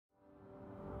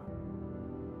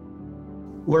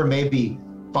we're maybe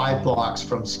 5 blocks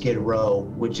from Skid Row,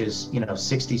 which is,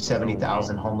 60,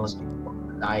 70,000 homeless people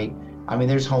a night. I mean,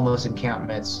 there's homeless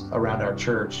encampments around our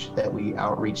church that we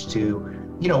outreach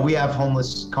to. We have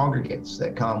homeless congregants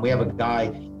that come. We have a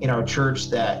guy in our church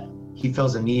that he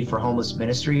feels a need for homeless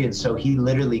ministry. And so he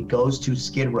literally goes to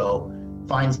Skid Row,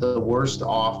 finds the worst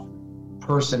off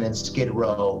person in Skid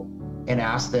Row and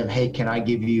asks them, hey, can I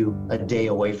give you a day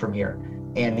away from here?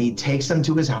 And he takes them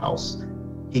to his house.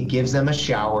 He gives them a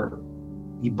shower.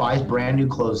 He buys brand new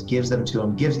clothes, gives them to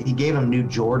them. He gave them new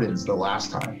Jordans the last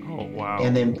time. Oh, wow.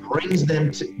 And then brings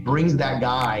that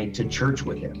guy to church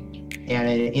with him, and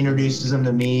it introduces him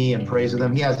to me and prays with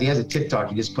him. He has a TikTok.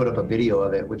 He just put up a video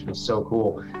of it, which was so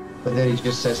cool. But then he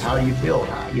just says, how do you feel?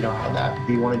 Do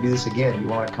you want to do this again? Do you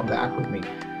want to come back with me?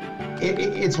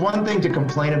 It's one thing to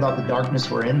complain about the darkness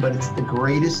we're in, but it's the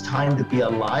greatest time to be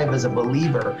alive as a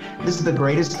believer. This is the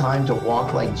greatest time to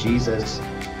walk like Jesus,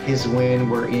 is when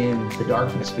we're in the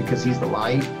darkness, because he's the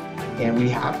light, and we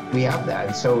have that.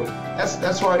 And so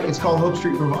that's why it's called Hope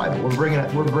Street Revival.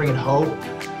 We're bringing hope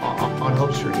on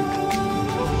Hope Street.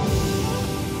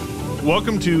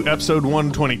 Welcome to episode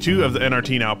 122 of the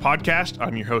NRT Now podcast.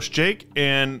 I'm your host, Jake,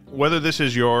 and whether this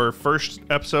is your first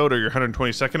episode or your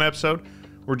 122nd episode,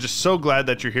 we're just so glad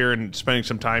that you're here and spending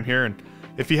some time here. And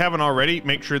if you haven't already,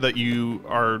 make sure that you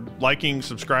are liking,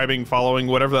 subscribing, following,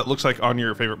 whatever that looks like on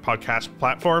your favorite podcast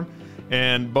platform.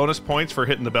 And bonus points for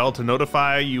hitting the bell to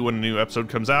notify you when a new episode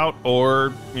comes out,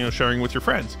 or sharing with your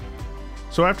friends.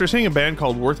 So after seeing a band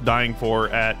called Worth Dying For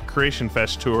at Creation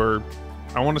Fest tour,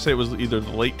 I want to say it was either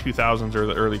the late 2000s or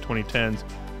the early 2010s,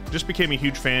 just became a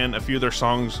huge fan. A few of their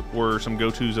songs were some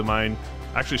go-tos of mine,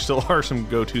 actually still are some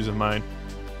go-tos of mine.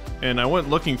 And I went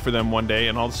looking for them one day,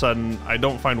 and all of a sudden, I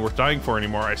don't find Worth Dying For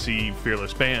anymore. I see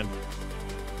Fearless Band.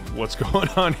 What's going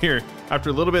on here?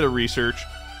 After a little bit of research,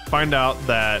 find out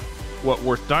that what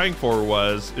Worth Dying For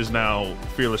is now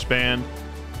Fearless Band.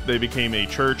 They became a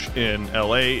church in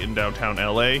LA, in downtown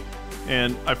LA.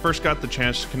 And I first got the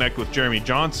chance to connect with Jeremy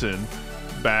Johnson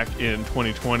back in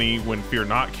 2020 when Fear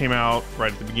Not came out,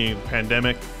 right at the beginning of the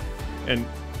pandemic. And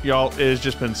y'all, it has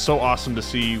just been so awesome to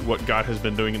see what God has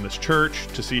been doing in this church,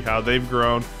 to see how they've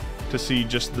grown, to see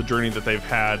just the journey that they've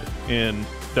had in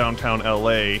downtown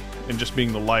LA and just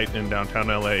being the light in downtown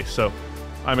LA. So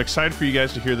I'm excited for you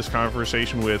guys to hear this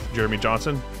conversation with Jeremy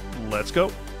Johnson. Let's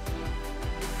go.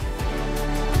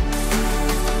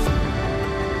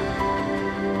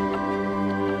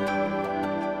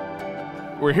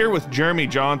 We're here with Jeremy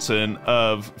Johnson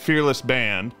of Fearless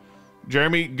Band.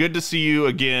 Jeremy, good to see you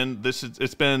again.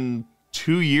 It's been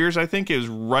 2 years, I think. It was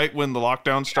right when the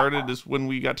lockdown started is when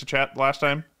we got to chat last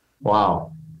time.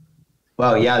 Wow.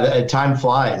 Well, yeah, time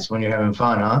flies when you're having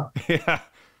fun, huh? Yeah.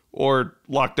 Or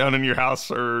locked down in your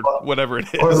house or whatever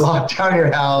it is. Or locked down in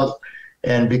your house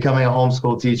and becoming a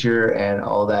homeschool teacher and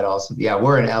all that awesome. Yeah,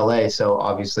 we're in LA, so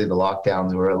obviously the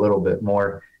lockdowns were a little bit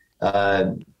more,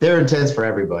 they're intense for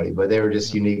everybody, but they were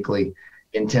just uniquely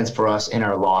intense for us in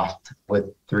our loft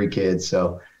with 3 kids.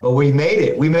 So, but we made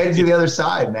it. We made it to the other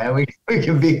side, man. We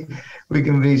can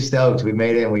be stoked. We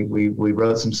made it, and we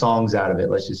wrote some songs out of it.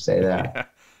 Let's just say that. Yeah.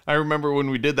 I remember when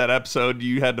we did that episode,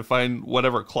 you had to find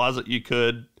whatever closet you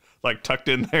could, like tucked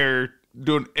in there,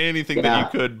 doing anything that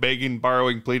you could, begging,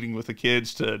 borrowing, pleading with the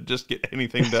kids to just get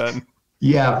anything done.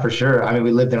 Yeah, for sure. I mean,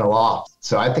 we lived in a loft,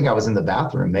 so I think I was in the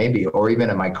bathroom maybe, or even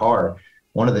in my car.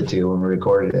 One of the two when we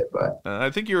recorded it, but I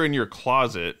think you were in your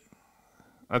closet.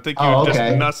 I think you were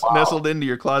just nestled into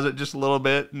your closet just a little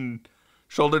bit and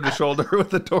shoulder to shoulder with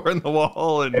the door in the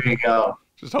wall. And there you go.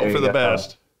 Just hope for the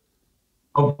best.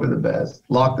 Hope for the best.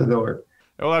 Lock the door.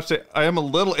 I will have to say, I am a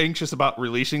little anxious about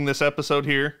releasing this episode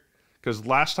here, because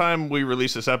last time we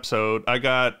released this episode, I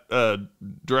got a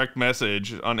direct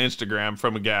message on Instagram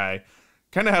from a guy.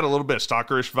 Kind of had a little bit of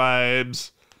stalkerish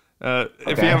vibes.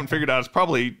 If you haven't figured out,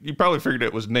 you probably figured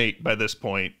it was Nate by this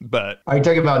point, but. Are you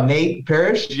talking about Nate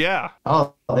Parrish? Yeah.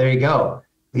 Oh, there you go.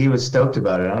 He was stoked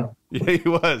about it, huh? Yeah, he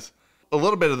was. A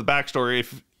little bit of the backstory,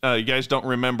 if you guys don't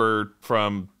remember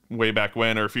from way back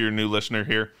when, or if you're a new listener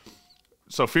here.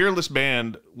 So Fearless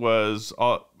Band was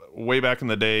way back in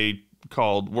the day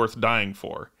called Worth Dying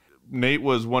For. Nate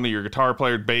was one of your guitar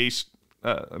player, bass.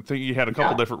 I think he had a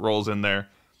couple different roles in there.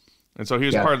 And so he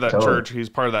was part of that church. He's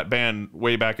part of that band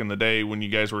way back in the day when you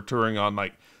guys were touring on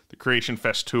like the Creation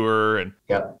Fest tour. And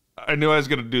I knew I was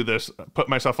going to do this, put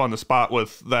myself on the spot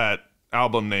with that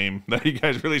album name that you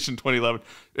guys released in 2011.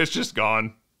 It's just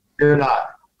gone. Fear Not.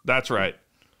 That's right.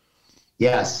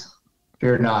 Yes.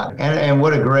 Fear Not. And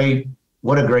what a great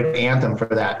anthem for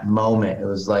that moment. It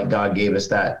was like God gave us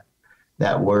that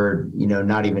word,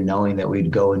 not even knowing that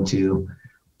we'd go into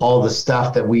all the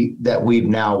stuff that we've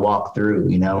now walked through,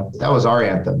 that was our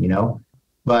anthem,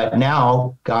 but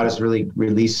now God has really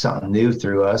released something new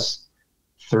through us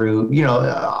through,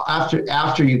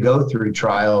 after you go through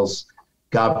trials,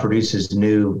 God produces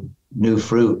new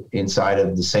fruit inside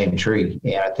of the same tree.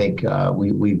 And I think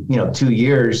we 2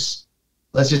 years,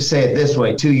 let's just say it this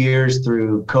way, 2 years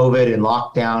through COVID and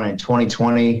lockdown in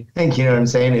 2020, I think, you know what I'm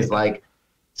saying, is like,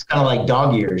 it's kind of like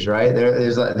dog years, right?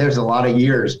 There's a lot of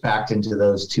years packed into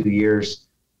those 2 years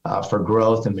for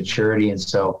growth and maturity. And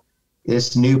so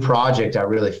this new project, I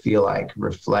really feel like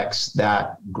reflects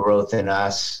that growth in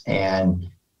us and,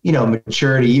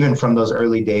 maturity, even from those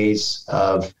early days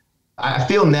of, I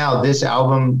feel now this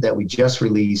album that we just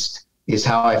released is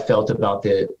how I felt about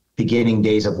the beginning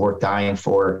days of Worth Dying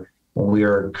For, when we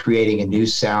were creating a new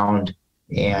sound.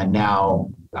 And now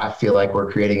I feel like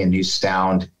we're creating a new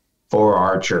sound for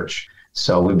our church.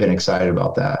 So we've been excited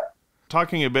about that.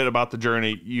 Talking a bit about the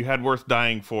journey, you had Worth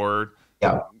Dying For.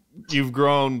 Yeah. You've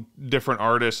grown different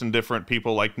artists and different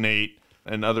people like Nate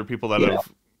and other people that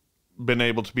have been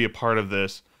able to be a part of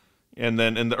this. And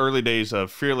then in the early days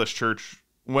of Fearless Church,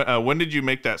 when did you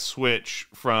make that switch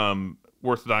from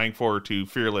Worth Dying For to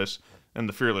Fearless and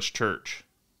the Fearless Church?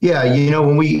 Yeah,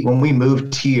 when we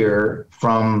moved here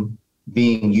from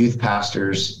being youth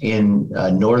pastors in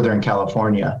Northern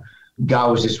California,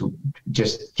 God was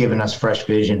just giving us fresh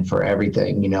vision for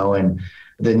everything, and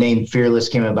the name Fearless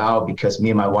came about because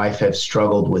me and my wife have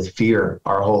struggled with fear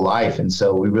our whole life. And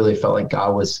so we really felt like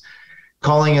God was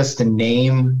calling us to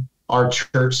name our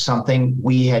church something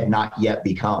we had not yet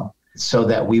become, so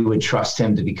that we would trust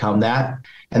him to become that.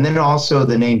 And then also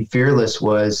the name Fearless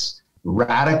was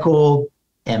radical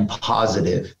and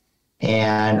positive.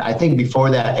 And I think before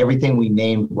that, everything we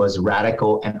named was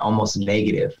radical and almost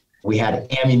negative. We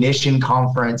had Ammunition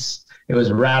Conference. It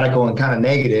was radical and kind of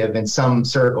negative in some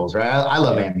circles, right? I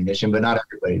love ammunition, but not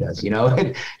everybody does,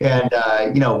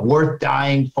 and Worth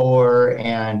Dying For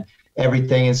and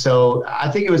everything. And so I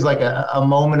think it was like a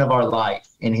moment of our life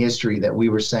in history that we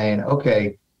were saying,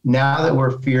 okay, now that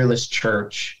we're Fearless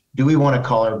Church, do we want to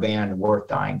call our band Worth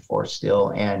Dying For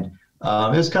still? And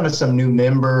it was kind of some new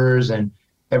members and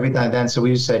everything like that. And so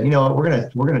we just said, we're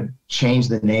gonna change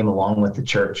the name along with the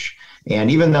church.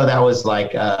 And even though that was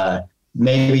like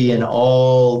maybe in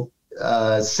all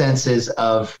senses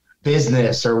of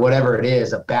business or whatever it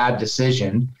is, a bad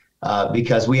decision,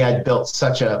 because we had built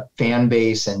such a fan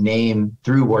base and name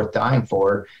through Worth Dying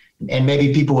For, and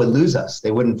maybe people would lose us.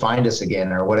 They wouldn't find us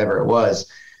again or whatever it was.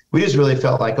 We just really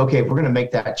felt like, okay, if we're going to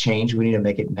make that change, we need to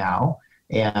make it now.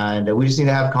 And we just need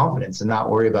to have confidence and not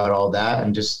worry about all that.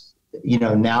 And just,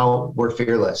 now we're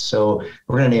Fearless. So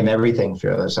we're going to name everything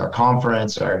Fearless, our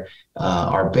conference,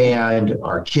 our band,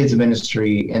 our kids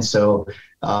ministry. And so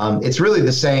it's really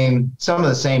some of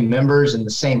the same members and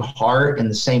the same heart and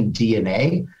the same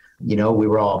DNA. We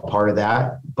were all a part of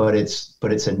that, but it's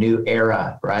a new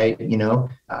era, right?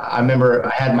 I remember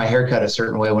I had my hair cut a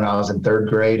certain way when I was in third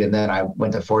grade, and then I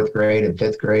went to fourth grade and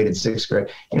fifth grade and sixth grade.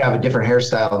 I have a different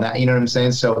hairstyle and that, you know what I'm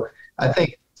saying? So I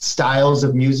think styles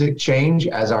of music change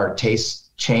as our tastes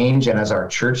change and as our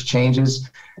church changes.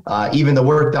 Even the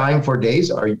Worth Dying For days,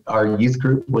 our youth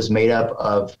group was made up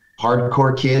of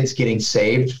hardcore kids getting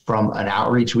saved from an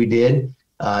outreach we did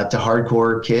to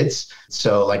hardcore kids.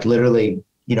 So like literally,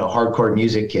 hardcore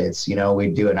music kids, we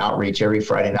do an outreach every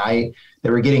Friday night. They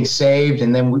were getting saved.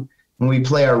 And then when we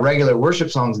play our regular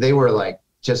worship songs, they were like,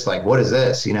 just like, what is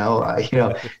this? And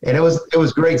it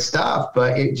was great stuff,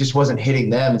 but it just wasn't hitting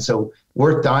them. And so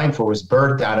Worth Dying For was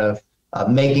birthed out of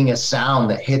making a sound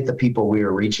that hit the people we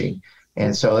were reaching.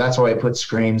 And so that's why I put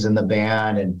screams in the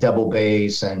band and double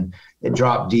bass and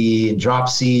drop D and drop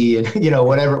C and,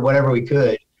 whatever we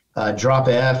could. Drop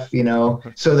F,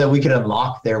 so that we could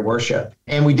unlock their worship.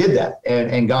 And we did that,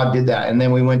 and God did that. And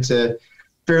then we went to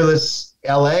Fearless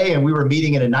LA, and we were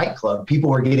meeting in a nightclub. People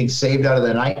were getting saved out of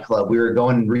the nightclub. We were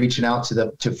going and reaching out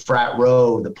to Frat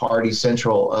Row, the party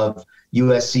central of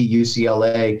USC,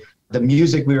 UCLA. The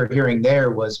music we were hearing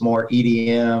there was more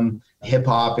EDM, hip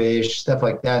hop-ish, stuff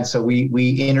like that. And so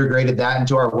we integrated that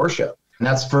into our worship. And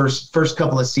that's first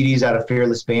couple of CDs out of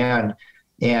Fearless Band.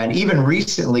 And even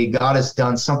recently, God has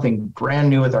done something brand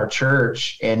new with our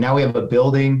church. And now we have a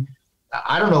building.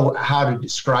 I don't know how to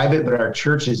describe it, but our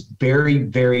church is very,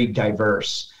 very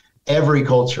diverse. Every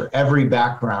culture, every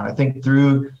background. I think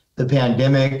through the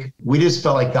pandemic, we just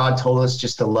felt like God told us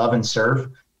just to love and serve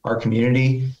our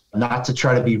community, not to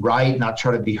try to be right, not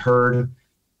try to be heard.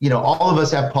 All of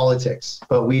us have politics,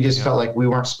 but we just felt like we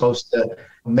weren't supposed to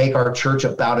make our church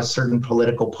about a certain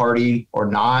political party or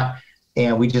not.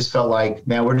 And we just felt like,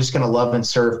 man, we're just going to love and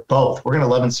serve both. We're going to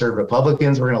love and serve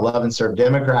Republicans. We're going to love and serve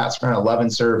Democrats. We're going to love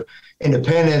and serve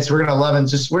independents. We're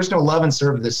just going to love and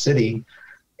serve the city.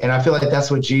 And I feel like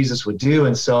that's what Jesus would do.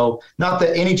 And so not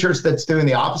that any church that's doing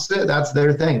the opposite, that's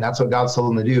their thing. That's what God's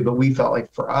told them to do. But we felt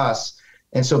like for us.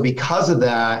 And so because of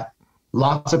that,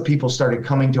 lots of people started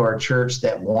coming to our church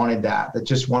that wanted that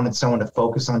just wanted someone to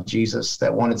focus on Jesus,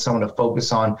 that wanted someone to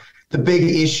focus on the big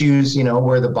issues,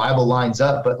 where the Bible lines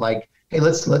up. But like, hey,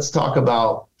 let's talk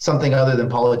about something other than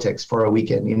politics for a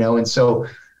weekend, And so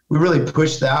we really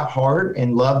pushed that hard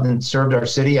and loved and served our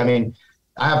city. I mean,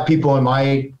 I have people in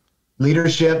my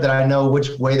leadership that I know which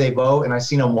way they vote, and I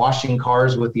seen them washing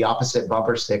cars with the opposite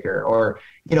bumper sticker or,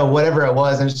 whatever it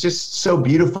was. And it's just so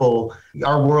beautiful.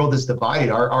 Our world is divided.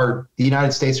 The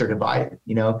United States are divided.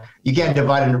 You can't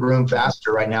divide in a room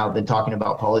faster right now than talking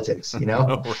about politics,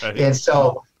 Right. And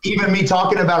so even me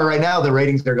talking about it right now, the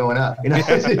ratings are going up,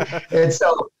 And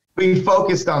so we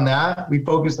focused on that. We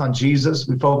focused on Jesus.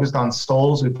 We focused on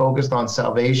souls. We focused on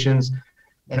salvations.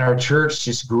 And our church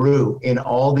just grew in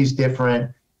all these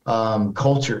different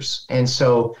cultures. And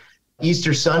so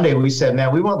Easter Sunday, we said,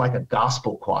 man, we want like a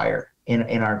gospel choir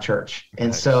in our church. And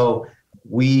Nice. So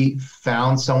we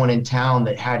found someone in town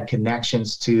that had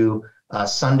connections to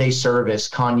Sunday service,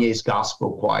 Kanye's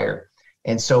gospel choir.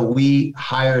 And so we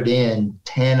hired in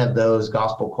 10 of those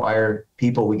gospel choir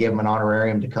people. We gave them an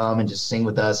honorarium to come and just sing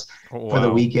with us for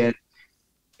the weekend.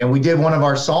 And we did one of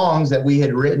our songs that we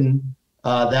had written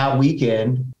that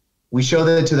weekend. We showed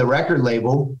it to the record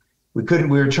label. We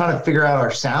were trying to figure out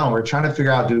our sound. We're trying to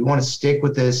figure out, do we want to stick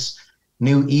with this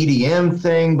new EDM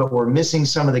thing, but we're missing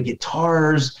some of the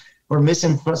guitars. We're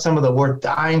missing some of the Worth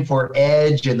Dying For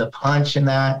edge and the punch and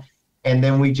that. And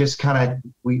then we just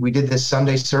we did this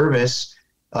Sunday service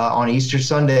on Easter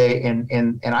Sunday.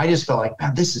 And I just felt like,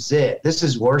 man, this is it. This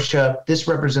is worship. This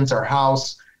represents our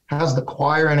house. Has the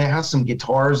choir in it, has some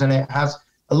guitars in it, has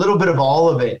a little bit of all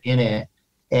of it in it.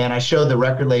 And I showed the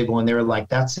record label and they were like,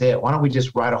 that's it. Why don't we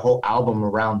just write a whole album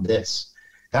around this?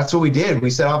 That's what we did. We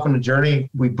set off on a journey.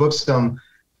 We booked some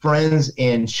friends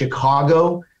in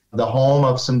Chicago, the home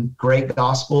of some great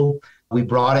gospel. We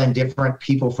brought in different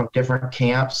people from different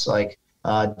camps, like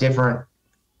different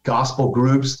gospel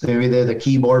groups. They're either the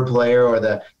keyboard player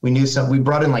or we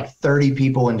brought in like 30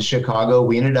 people into Chicago.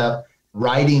 We ended up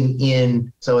writing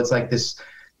in, so it's like this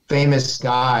famous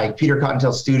guy, Peter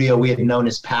Cottontail's studio. We had known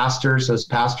his pastor, so his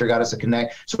pastor got us a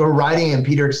connect. So we're writing in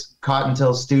Peter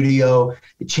Cottontail's studio.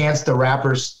 Chance the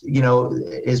Rapper's,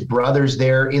 his brother's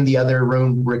there in the other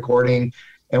room recording.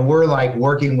 And we're like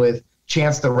working with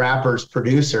Chance the Rapper's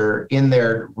producer in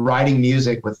there writing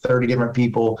music with 30 different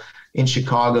people in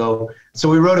Chicago. So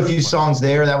we wrote a few songs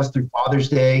there. That was through Father's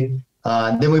Day.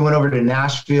 Then we went over to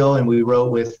Nashville and we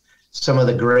wrote with some of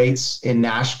the greats in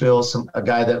Nashville, a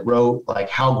guy that wrote like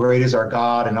How Great Is Our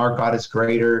God and Our God Is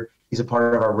Greater. He's a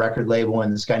part of our record label.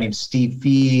 And this guy named Steve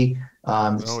Fee.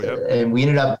 And we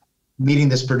ended up meeting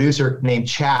this producer named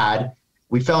Chad.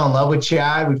 We fell in love with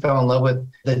Chad. We fell in love with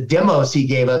the demos he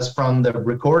gave us from the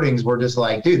recordings. We're just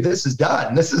like, dude, this is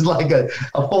done. This is like a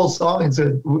full song.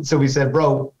 And so we said,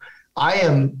 bro,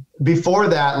 before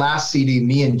that last CD,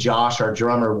 me and Josh, our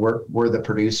drummer, were the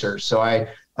producers. So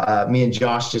me and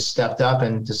Josh just stepped up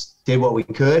and just did what we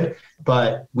could.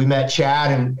 But we met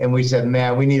Chad and we said,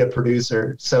 man, we need a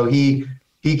producer. So he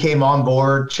came on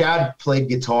board. Chad played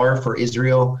guitar for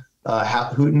Israel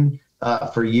Houghton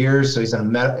for years. So he's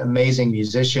an amazing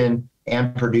musician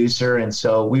and producer. And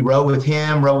so we wrote with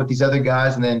him, wrote with these other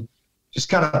guys, and then just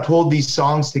kind of pulled these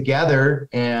songs together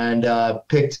and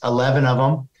picked 11 of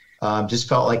them. Just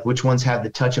felt like which ones had the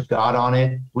touch of God on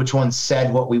it, which ones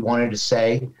said what we wanted to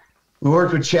say. We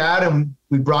worked with Chad and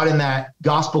we brought in that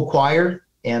gospel choir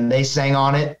and they sang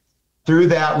on it. Through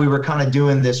that, we were kind of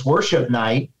doing this worship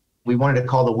night. We wanted to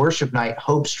call the worship night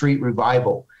Hope Street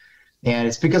Revival. And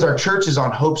it's because our church is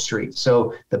on Hope Street.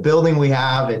 So the building we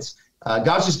have,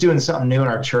 God's just doing something new in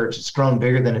our church. It's grown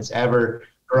bigger than it's ever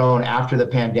grown after the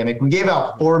pandemic. We gave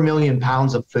out 4 million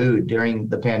pounds of food during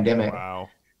the pandemic. Wow.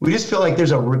 We just feel like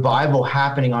there's a revival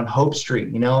happening on Hope Street.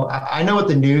 I know what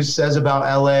the news says about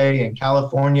LA and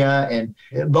California and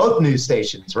both news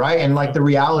stations, right? And like the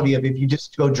reality of if you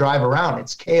just go drive around,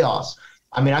 it's chaos.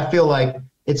 I mean, I feel like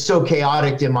it's so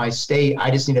chaotic in my state.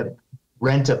 I just need to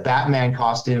rent a Batman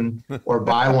costume or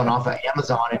buy one off of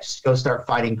Amazon and just go start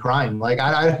fighting crime. Like,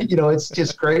 it's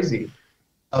just crazy.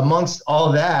 Amongst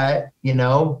all that,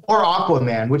 or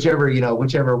Aquaman,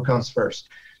 whichever comes first.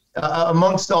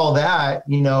 Amongst all that,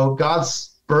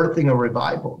 God's birthing a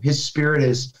revival. His spirit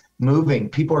is moving.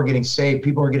 People are getting saved.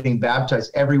 People are getting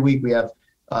baptized. Every week we have,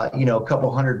 a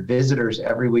couple hundred visitors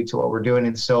every week to what we're doing.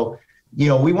 And so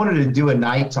we wanted to do a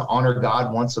night to honor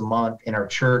God once a month in our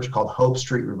church called Hope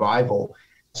Street Revival.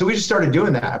 So we just started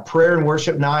doing that, a prayer and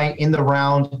worship night in the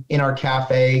round in our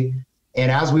cafe.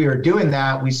 And as we were doing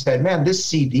that, we said, man, this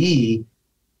CD,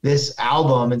 this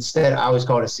album, I always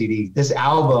call it a CD, this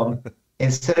album,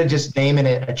 instead of just naming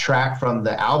it a track from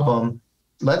the album,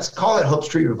 let's call it Hope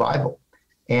Street Revival.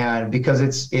 And because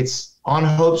it's on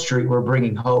Hope Street, we're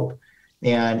bringing hope,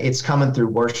 and it's coming through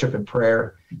worship and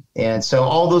prayer. And so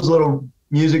all those little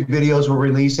music videos we're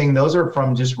releasing, those are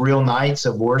from just real nights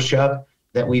of worship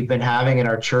that we've been having in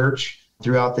our church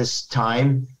throughout this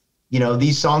time.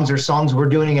 These songs are songs we're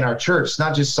doing in our church. It's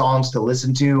not just songs to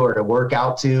listen to or to work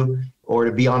out to or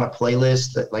to be on a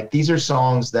playlist. Like, these are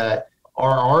songs that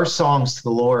are our songs to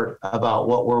the Lord about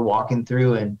what we're walking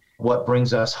through and what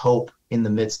brings us hope in the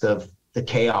midst of the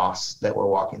chaos that we're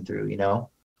walking through,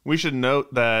 We should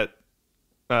note that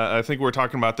I think we were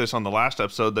talking about this on the last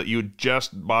episode, that you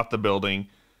just bought the building.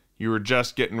 You were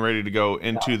just getting ready to go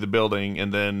into the building,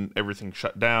 and then everything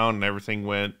shut down and everything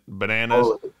went bananas.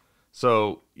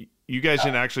 So you guys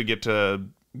didn't actually get to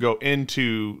go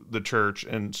into the church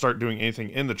and start doing anything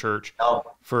in the church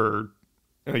for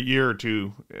a year or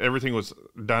two. Everything was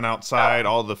done outside.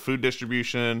 All the food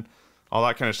distribution, all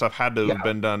that kind of stuff had to have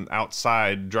been done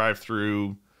outside, drive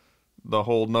through, the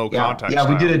whole no contact style.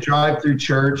 We did a drive-through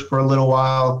church for a little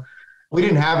while. We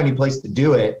didn't have any place to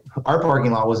do it. Our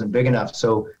parking lot wasn't big enough.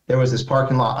 So there was this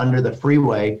parking lot under the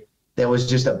freeway that was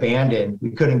just abandoned. We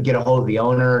couldn't get a hold of the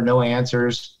owner, no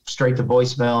answers, straight to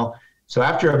voicemail. So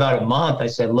after about a month, I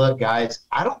said, look, guys,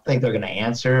 I don't think they're going to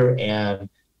answer. And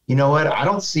you know what? I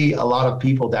don't see a lot of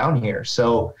people down here.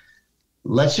 So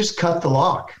let's just cut the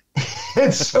lock.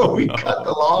 And so we cut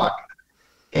the lock.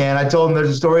 And I told him there's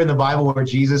a story in the Bible where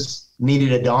Jesus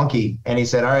needed a donkey. And he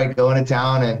said, all right, go into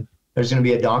town and there's going to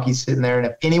be a donkey sitting there. And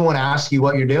if anyone asks you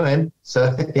what you're doing,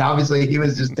 so obviously he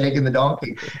was just taking the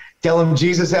donkey, tell him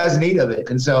Jesus has need of it.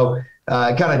 And so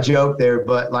I kind of joked there,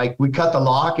 but like, we cut the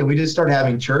lock and we just started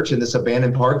having church in this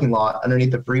abandoned parking lot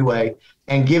underneath the freeway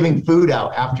and giving food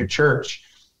out after church.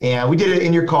 And we did it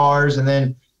in your cars. And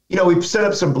then, we've set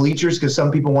up some bleachers because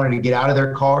some people wanted to get out of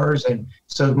their cars. And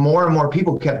so more and more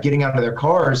people kept getting out of their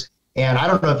cars. And I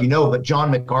don't know if you know, but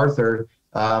John MacArthur,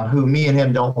 who me and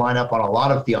him don't line up on a lot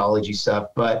of theology stuff,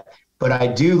 but I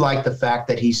do like the fact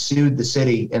that he sued the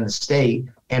city and the state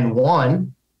and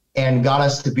won and got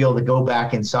us to be able to go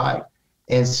back inside.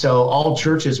 And so all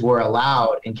churches were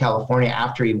allowed in California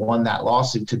after he won that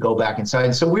lawsuit to go back inside.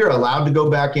 And so we were allowed to go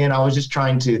back in. I was just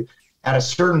trying to, at a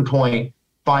certain point,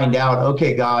 find out,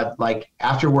 okay, God, like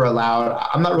after we're allowed,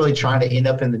 I'm not really trying to end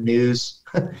up in the news.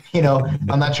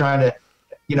 I'm not trying to,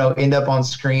 end up on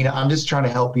screen. I'm just trying to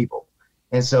help people.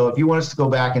 And so if you want us to go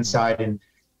back inside, and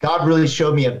God really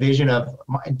showed me a vision of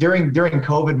during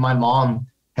COVID, my mom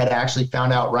had actually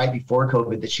found out right before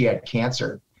COVID that she had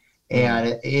cancer.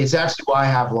 And it's actually why I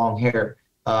have long hair,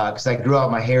 because I grew out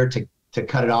my hair to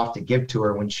cut it off to give to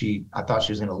her when I thought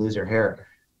she was going to lose her hair.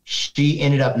 She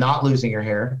ended up not losing her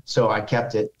hair, so I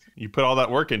kept it. You put all that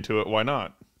work into it, why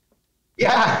not?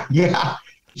 Yeah.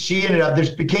 She ended up,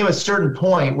 there became a certain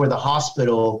point where the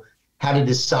hospital had to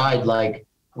decide, like,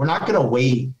 we're not going to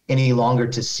wait any longer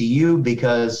to see you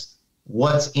because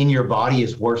what's in your body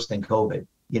is worse than COVID.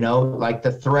 Like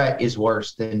the threat is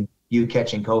worse than you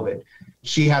catching COVID.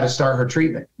 She had to start her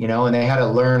treatment, and they had to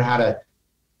learn how to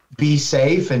be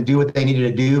safe and do what they needed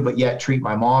to do, but yet treat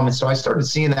my mom. And so I started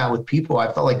seeing that with people.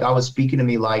 I felt like God was speaking to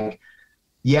me like,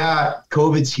 yeah,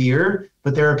 COVID's here,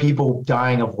 but there are people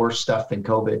dying of worse stuff than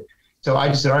COVID. So I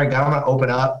just said, all right, God, I'm going to open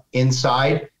up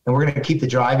inside and we're going to keep the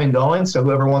drive-in going. So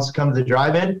whoever wants to come to the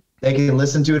drive-in, they can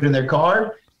listen to it in their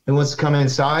car. Who wants to come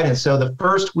inside? And so the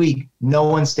first week, no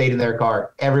one stayed in their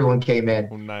car. Everyone came in.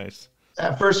 Oh, nice.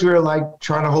 At first we were like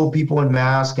trying to hold people in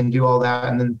masks and do all that.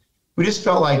 And then we just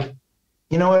felt like,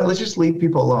 you know what, let's just leave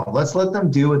people alone. Let's let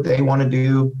them do what they want to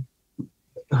do.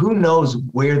 Who knows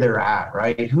where they're at,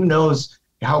 right? Who knows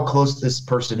how close this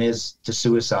person is to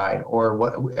suicide or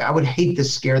what? I would hate to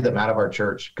scare them out of our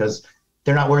church because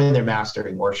they're not wearing their mask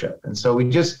during worship. And so we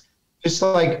just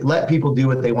like let people do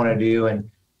what they want to do. And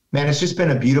man, it's just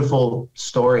been a beautiful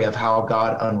story of how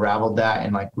God unraveled that.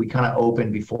 And like we kind of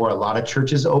opened before a lot of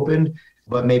churches opened,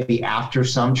 but maybe after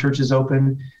some churches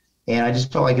opened. And I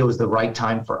just felt like it was the right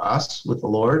time for us with the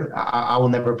Lord. I will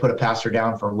never put a pastor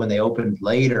down for when they opened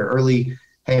late or early.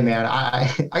 Hey, man,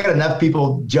 I got enough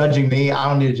people judging me. I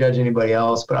don't need to judge anybody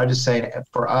else. But I'm just saying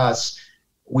for us,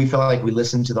 we felt like we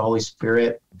listened to the Holy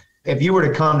Spirit. If you were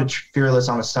to come to Fearless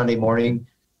on a Sunday morning,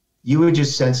 you would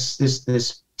just sense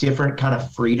this different kind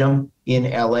of freedom in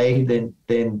LA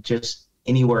than just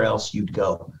anywhere else you'd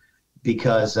go.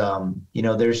 because,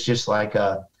 there's just like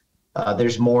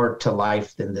there's more to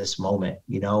life than this moment,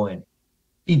 and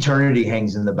eternity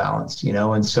hangs in the balance,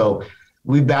 and so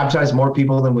we've baptized more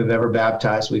people than we've ever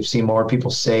baptized. We've seen more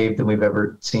people saved than we've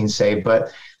ever seen saved.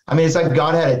 But I mean, it's like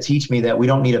God had to teach me that we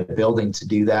don't need a building to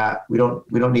do that. We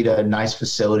don't need a nice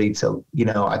facility to,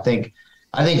 I think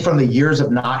from the years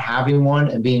of not having one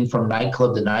and being from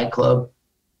nightclub to nightclub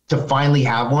to finally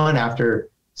have one after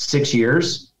 6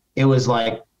 years, it was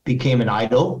like became an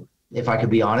idol, if I could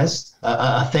be honest,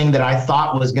 a thing that I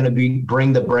thought was going to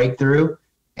bring the breakthrough.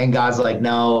 And God's like,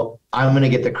 no, I'm going to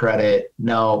get the credit.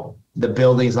 No, the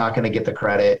building's not going to get the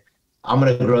credit. I'm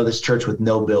going to grow this church with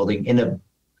no building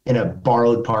in a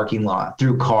borrowed parking lot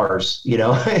through cars,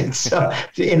 it's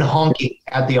in honking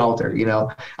at the altar,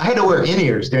 I had to wear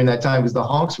in-ears during that time because the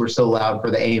honks were so loud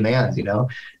for the amens,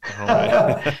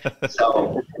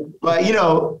 So, but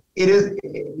it is,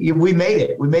 we made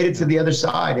it to the other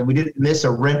side, and we didn't miss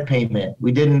a rent payment.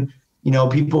 We didn't,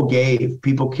 people gave,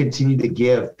 people continued to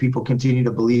give, people continued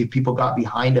to believe, people got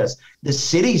behind us. The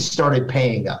city started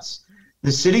paying us.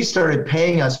 The city started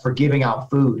paying us for giving out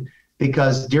food,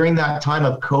 because during that time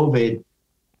of COVID,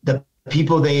 the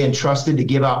people they entrusted to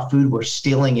give out food were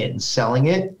stealing it and selling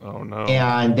it. Oh, no.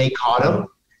 And they caught them,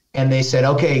 and they said,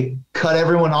 okay, cut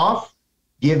everyone off.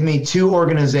 Give me 2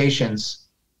 organizations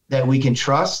that we can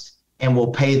trust, and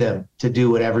we'll pay them to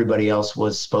do what everybody else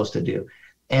was supposed to do.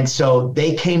 And so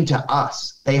they came to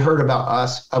us. They heard about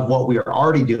us, of what we were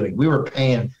already doing. We were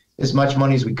paying as much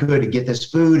money as we could to get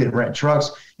this food and rent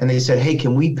trucks. And they said, hey,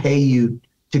 can we pay you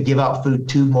to give out food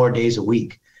 2 more days a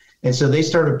week? And so they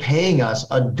started paying us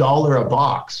 $1 a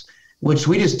box, which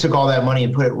we just took all that money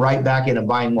and put it right back into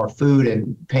buying more food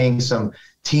and paying some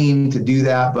team to do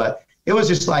that. But it was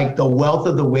just like the wealth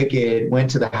of the wicked went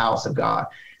to the house of God,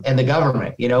 and the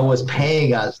government, was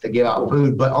paying us to give out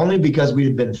food, but only because we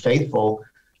had been faithful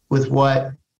with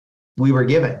what we were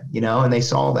given, and they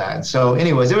saw that. And so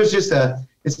anyways,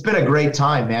 it's been a great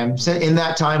time, man. In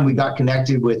that time, we got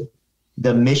connected with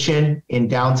the mission in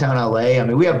downtown LA. I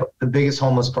mean, we have the biggest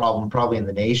homeless problem probably in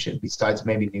the nation, besides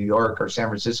maybe New York or San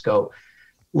Francisco.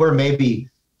 We're maybe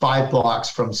 5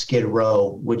 blocks from Skid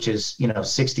Row, which is,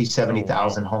 60,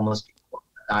 70,000 homeless people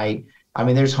a night. I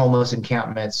mean, there's homeless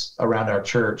encampments around our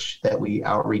church that we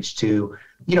outreach to.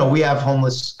 We have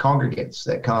homeless congregants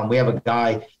that come. We have a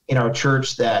guy in our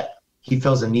church that he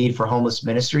feels a need for homeless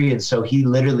ministry. And so he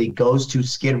literally goes to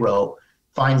Skid Row,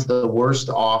 finds the worst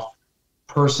off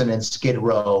person in Skid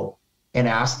Row, and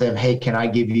asks them, hey, can I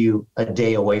give you a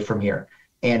day away from here?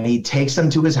 And he takes them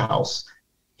to his house.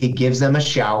 He gives them a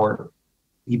shower.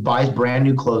 He buys brand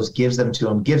new clothes, gives them to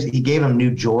them. He gave them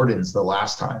new Jordans the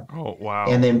last time. Oh, wow.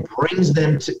 And then brings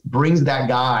that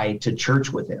guy to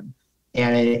church with him,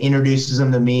 and it introduces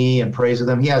him to me and prays with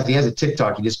him. He has a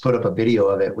TikTok. He just put up a video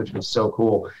of it, which was so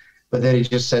cool. But then he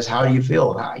just says, how do you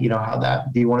feel?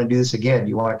 Do you want to do this again? Do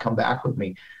you want to come back with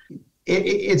me?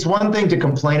 It's one thing to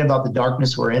complain about the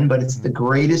darkness we're in, but it's the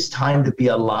greatest time to be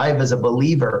alive as a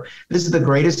believer. This is the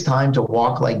greatest time to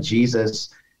walk like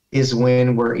Jesus, is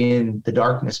when we're in the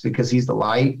darkness, because he's the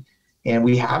light, and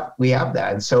we have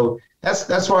that. And so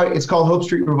that's why it's called Hope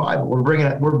Street Revival.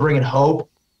 We're bringing hope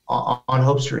on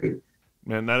Hope Street.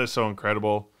 Man, that is so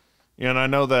incredible. And I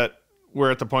know that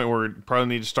we're at the point where we probably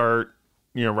need to start,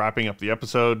 wrapping up the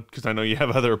episode, because I know you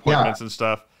have other appointments and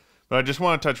stuff. But I just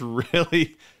want to touch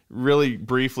really, really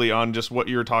briefly on just what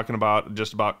you were talking about,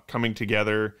 just about coming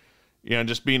together, and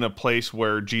just being a place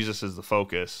where Jesus is the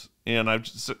focus. And I've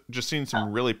just seen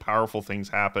some really powerful things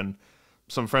happen.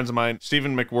 Some friends of mine,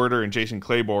 Stephen McWhirter and Jason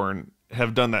Claiborne,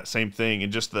 have done that same thing,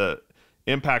 and just the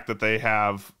impact that they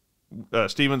have.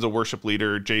 Stephen's a worship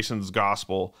leader, Jason's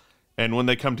gospel. And when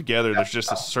they come together, there's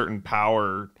just a certain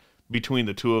power between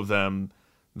the two of them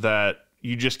that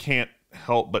you just can't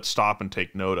help but stop and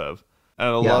take note of. And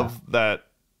I love that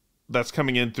that's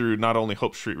coming in through not only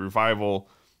Hope Street Revival,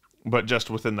 but just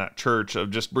within that church,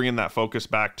 of just bringing that focus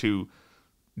back to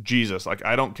Jesus. Like,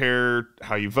 I don't care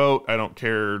how you vote. I don't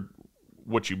care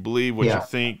what you believe, what you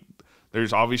think.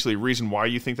 There's obviously a reason why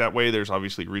you think that way. There's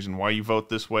obviously a reason why you vote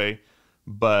this way.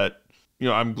 But,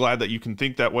 I'm glad that you can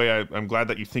think that way. I'm glad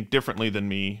that you think differently than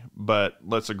me. But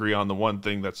let's agree on the one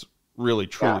thing that's really,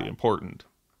 truly important.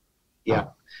 Yeah.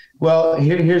 Well,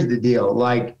 here's the deal.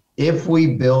 Like, if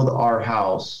we build our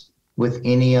house with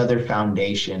any other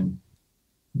foundation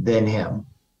than him,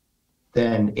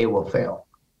 then it will fail.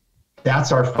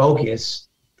 That's our focus,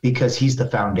 because he's the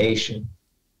foundation.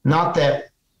 Not that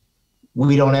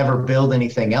we don't ever build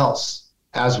anything else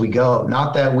as we go.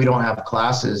 Not that we don't have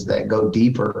classes that go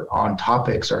deeper on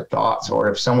topics or thoughts, or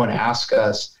if someone asks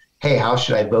us, hey, how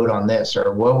should I vote on this?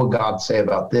 Or what would God say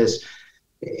about this?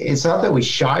 It's not that we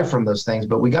shy from those things,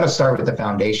 but we got to start with the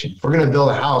foundation. If we're going to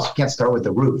build a house, we can't start with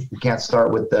the roof. We can't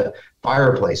start with the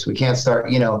fireplace. We can't start,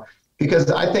 because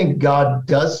I think God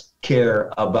does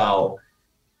care about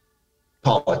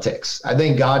politics. I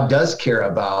think God does care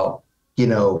about,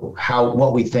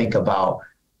 what we think about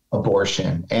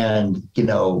abortion. And,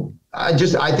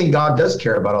 I think God does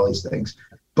care about all these things.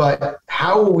 But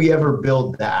how will we ever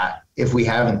build that if we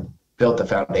haven't built the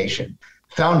foundation?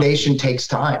 Foundation takes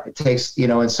time. It takes,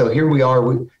 and so here we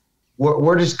are.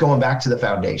 We're just going back to the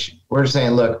foundation. We're just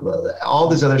saying, look, all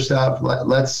this other stuff,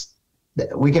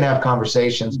 we can have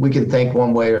conversations. We can think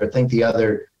one way or think the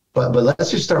other, but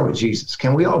let's just start with Jesus.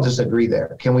 Can we all just agree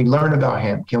there? Can we learn about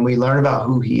him? Can we learn about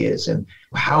who he is and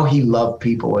how he loved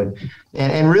people?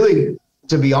 And really,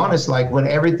 to be honest, like when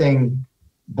everything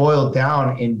boiled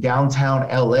down in downtown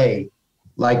LA,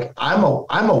 like I'm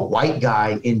a white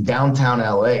guy in downtown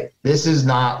LA. This is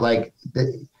not like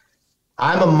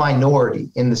I'm a minority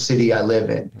in the city I live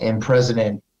in and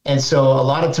president. And so a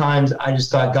lot of times I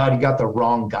just thought, God, you got the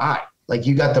wrong guy. Like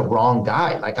you got the wrong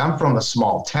guy. Like I'm from a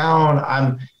small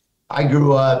town. I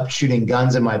grew up shooting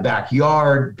guns in my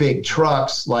backyard, big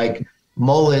trucks, like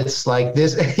mullets, like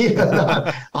this.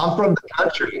 I'm from the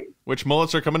country. Which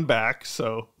mullets are coming back,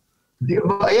 so.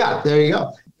 Yeah, there you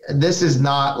go. This is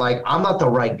not like, I'm not the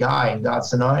right guy. And God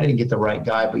said, no, I didn't get the right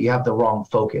guy, but you have the wrong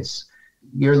focus.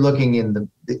 You're looking in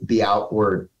the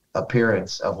outward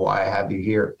appearance of why I have you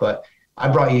here, but I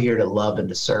brought you here to love and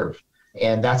to serve.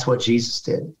 And that's what Jesus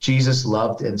did. Jesus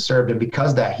loved and served. And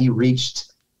because of that, he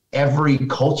reached every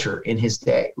culture in his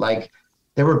day. Like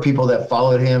there were people that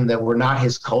followed him that were not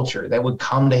his culture, that would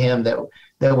come to him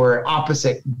that were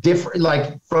opposite, different,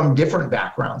 like from different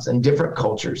backgrounds and different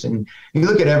cultures. And you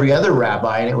look at every other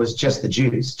rabbi and it was just the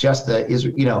Jews, just the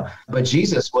Israel, but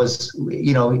Jesus was,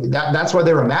 that's why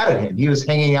they were mad at him. He was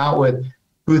hanging out with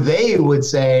who they would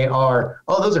say are,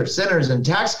 oh, those are sinners and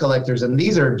tax collectors, and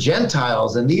these are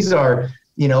Gentiles, and these are,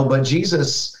 but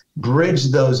Jesus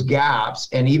bridged those gaps,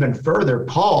 and even further,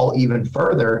 Paul, even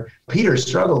further, Peter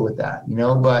struggled with that,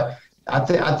 but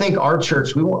I think our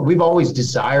church, we've always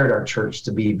desired our church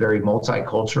to be very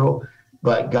multicultural,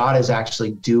 but God is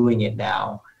actually doing it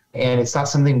now. And it's not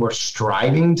something we're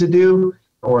striving to do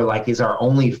or like is our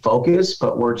only focus,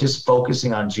 but we're just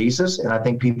focusing on Jesus. And I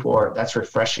think that's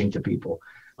refreshing to people.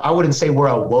 I wouldn't say we're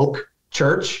a woke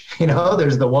church.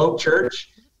 There's the woke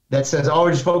church that says, oh,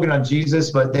 we're just focusing on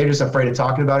Jesus, but they're just afraid of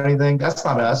talking about anything. That's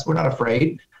not us. We're not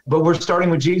afraid, but we're starting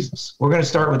with Jesus. We're going to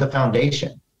start with the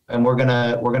foundation. And we're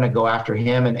gonna go after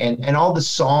him, and all the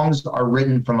songs are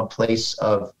written from a place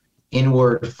of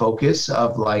inward focus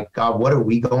of like, God, what are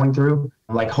we going through?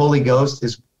 Like Holy Ghost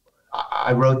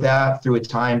I wrote that through a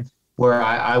time where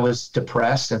I was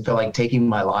depressed and felt like taking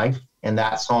my life, and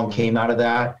that song came out of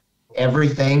that.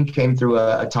 Everything came through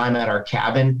a time at our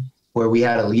cabin where we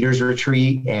had a leaders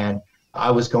retreat, and I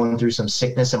was going through some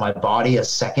sickness in my body a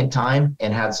second time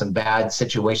and had some bad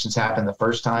situations happen the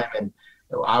first time, and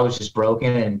I was just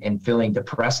broken and feeling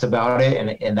depressed about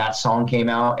it. And that song came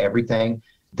out, Everything.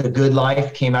 The Good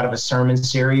Life came out of a sermon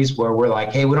series where we're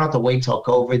like, hey, we don't have to wait till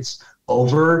COVID's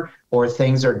over or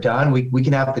things are done. We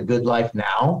can have the good life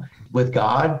now with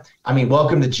God. I mean,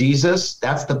 welcome to Jesus.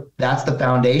 That's the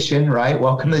foundation, right?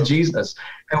 Welcome to Jesus.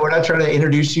 And we're not trying to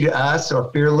introduce you to us or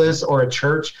Fearless or a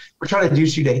church. We're trying to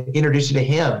introduce you to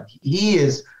him. He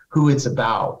is who it's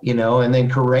about, and then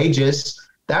Courageous.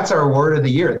 That's our word of the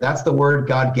year. That's the word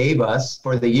God gave us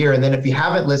for the year. And then if you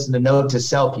haven't listened to Note to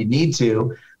Self, you need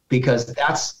to, because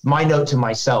that's my note to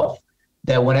myself,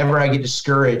 that whenever I get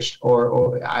discouraged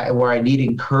or where I need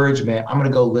encouragement, I'm going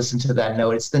to go listen to that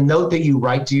note. It's the note that you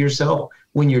write to yourself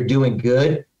when you're doing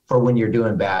good for when you're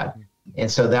doing bad.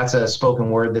 And so that's a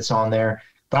spoken word that's on there.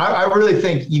 But I really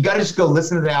think you got to just go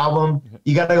listen to the album.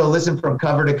 You got to go listen from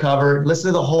cover to cover, listen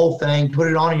to the whole thing, put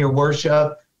it on in your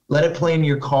worship, let it play in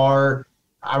your car.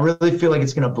 I really feel like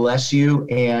it's going to bless you.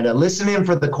 And listen in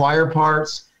for the choir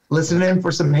parts. Listen in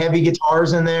for some heavy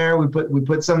guitars in there. We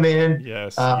put some in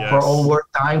for Old Work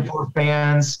Dying For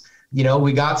fans.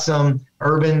 We got some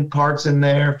urban parts in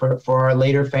there for our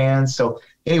later fans. So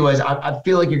anyways, I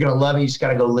feel like you're going to love it. You just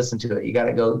got to go listen to it. You got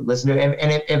to go listen to it.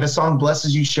 And if a song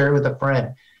blesses you, share it with a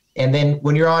friend. And then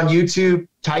when you're on YouTube,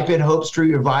 type in Hope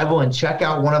Street Revival and check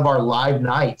out one of our live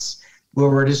nights where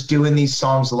we're just doing these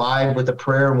songs live with a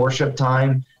prayer and worship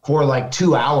time for like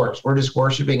 2 hours. We're just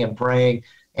worshiping and praying.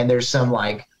 And there's some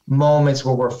like moments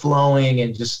where we're flowing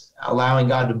and just allowing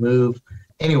God to move.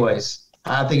 Anyways,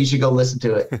 I think you should go listen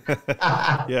to it.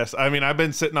 Yes. I mean, I've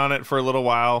been sitting on it for a little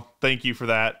while. Thank you for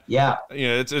that. Yeah.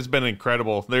 It's been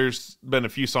incredible. There's been a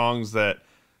few songs that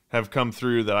have come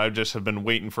through that I just have been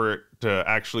waiting for it to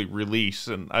actually release.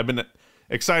 And I've been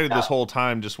excited this whole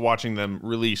time just watching them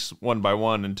release one by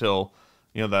one until,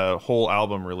 the whole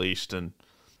album released. And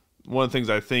one of the things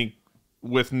I think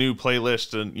with new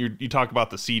playlists, and you talk about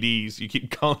the CDs, you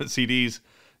keep calling it CDs,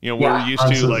 we're used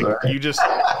to, like, you just,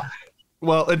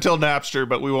 well, until Napster,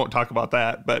 but we won't talk about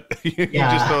that. But you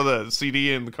just throw the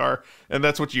CD in the car, and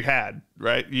that's what you had,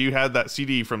 right? You had that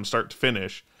CD from start to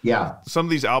finish. Yeah. Some of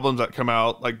these albums that come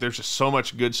out, like, there's just so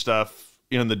much good stuff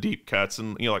in the deep cuts,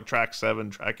 and like track 7,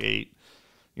 track 8,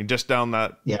 and just down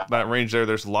that range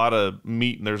there's a lot of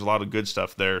meat and there's a lot of good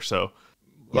stuff there. So,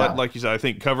 like you said, I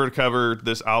think cover to cover,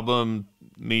 this album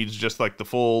needs just like the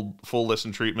full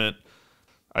listen treatment.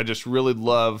 I just really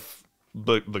love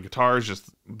the guitars, just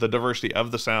the diversity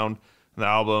of the sound in the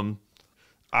album.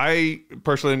 I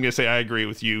personally am going to say I agree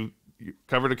with you.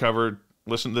 Cover to cover,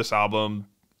 listen to this album.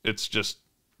 It's just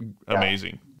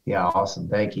amazing. Yeah, awesome.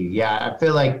 Thank you. Yeah, I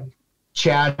feel like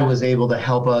Chad was able to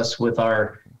help us with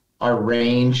our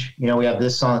range. We have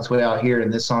this song that's way out here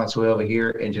and this song that's way over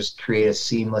here, and just create a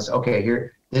seamless, okay,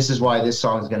 here, this is why this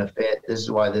song is going to fit. This is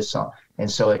why this song.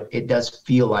 And so it does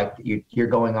feel like you're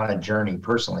going on a journey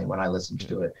personally when I listen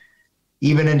to it.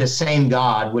 Even into Same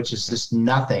God, which is just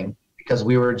nothing, because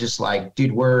we were just like,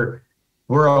 dude, we're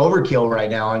overkill right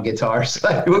now on guitars.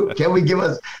 Like, can we give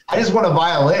us, I just want a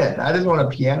violin. I just want a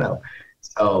piano.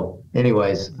 So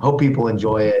anyways, hope people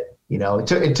enjoy it.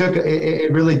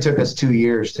 It really took us 2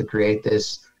 years to create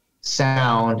this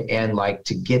sound and like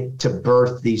to get to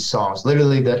birth these songs.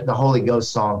 Literally the Holy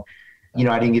Ghost song,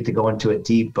 I didn't get to go into it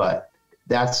deep, but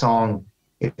that song,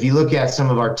 if you look at some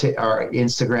of our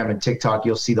Instagram and TikTok,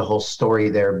 you'll see the whole story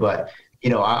there. But,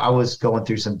 I was going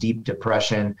through some deep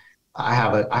depression. I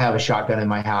have a shotgun in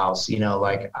my house,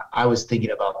 like I was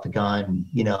thinking about the gun,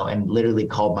 and literally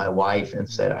called my wife and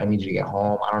said, I need you to get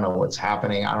home. I don't know what's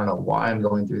happening. I don't know why I'm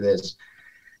going through this.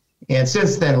 And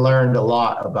since then learned a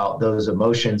lot about those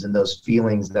emotions and those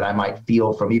feelings that I might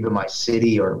feel from even my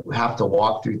city or have to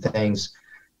walk through things.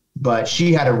 But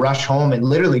she had to rush home, and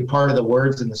literally part of the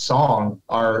words in the song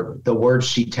are the words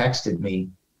she texted me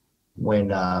when,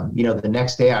 the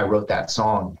next day I wrote that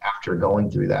song after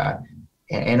going through that.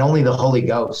 And only the Holy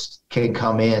Ghost can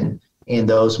come in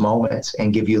those moments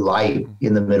and give you light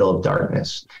in the middle of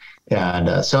darkness.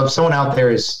 And so if someone out there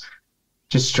is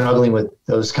just struggling with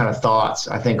those kind of thoughts,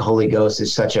 I think Holy Ghost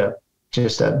is such a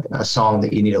song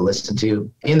that you need to listen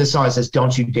to. In the song, it says,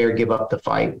 don't you dare give up the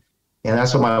fight. And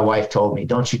that's what my wife told me.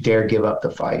 Don't you dare give up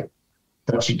the fight.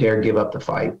 Don't you dare give up the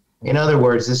fight. In other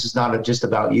words, this is not just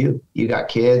about you. You got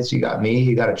kids, you got me,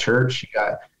 you got a church, you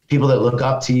got people that look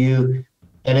up to you.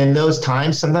 And in those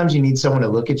times, sometimes you need someone to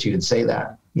look at you and say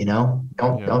that,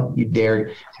 don't you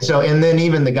dare. So, and then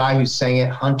even the guy who sang it,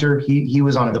 Hunter, he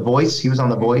was on The Voice. He was on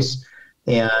The Voice,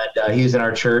 and he was in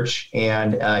our church,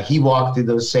 and he walked through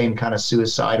those same kind of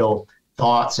suicidal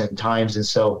thoughts and times. And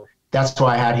so that's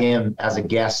why I had him as a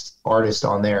guest artist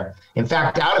on there. In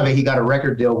fact, out of it, he got a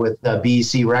record deal with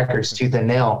BEC Records, Tooth and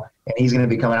Nail, and he's going to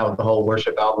be coming out with the whole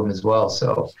worship album as well.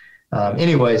 So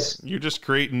anyways. You're just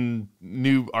creating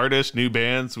new artists, new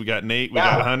bands. We got Nate, we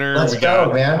got Hunter. Let's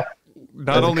go, man.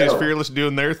 Not only is Fearless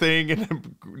doing their thing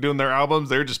and doing their albums,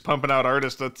 they're just pumping out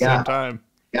artists at the same time.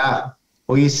 Yeah.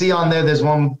 Well, you see on there's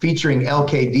one featuring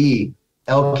LKD.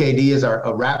 LKD is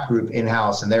a rap group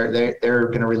in-house, and they're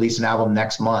going to release an album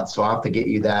next month. So I'll have to get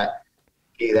you that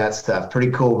stuff.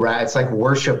 Pretty cool rap. It's like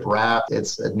worship rap.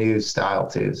 It's a new style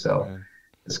too. So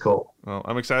it's cool. Well,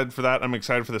 I'm excited for that. I'm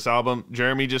excited for this album.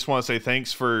 Jeremy, just want to say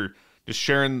thanks for just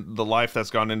sharing the life that's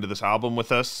gone into this album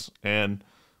with us. And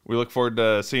we look forward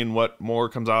to seeing what more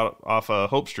comes out off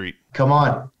Hope Street. Come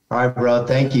on. All right, bro.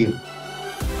 Thank you.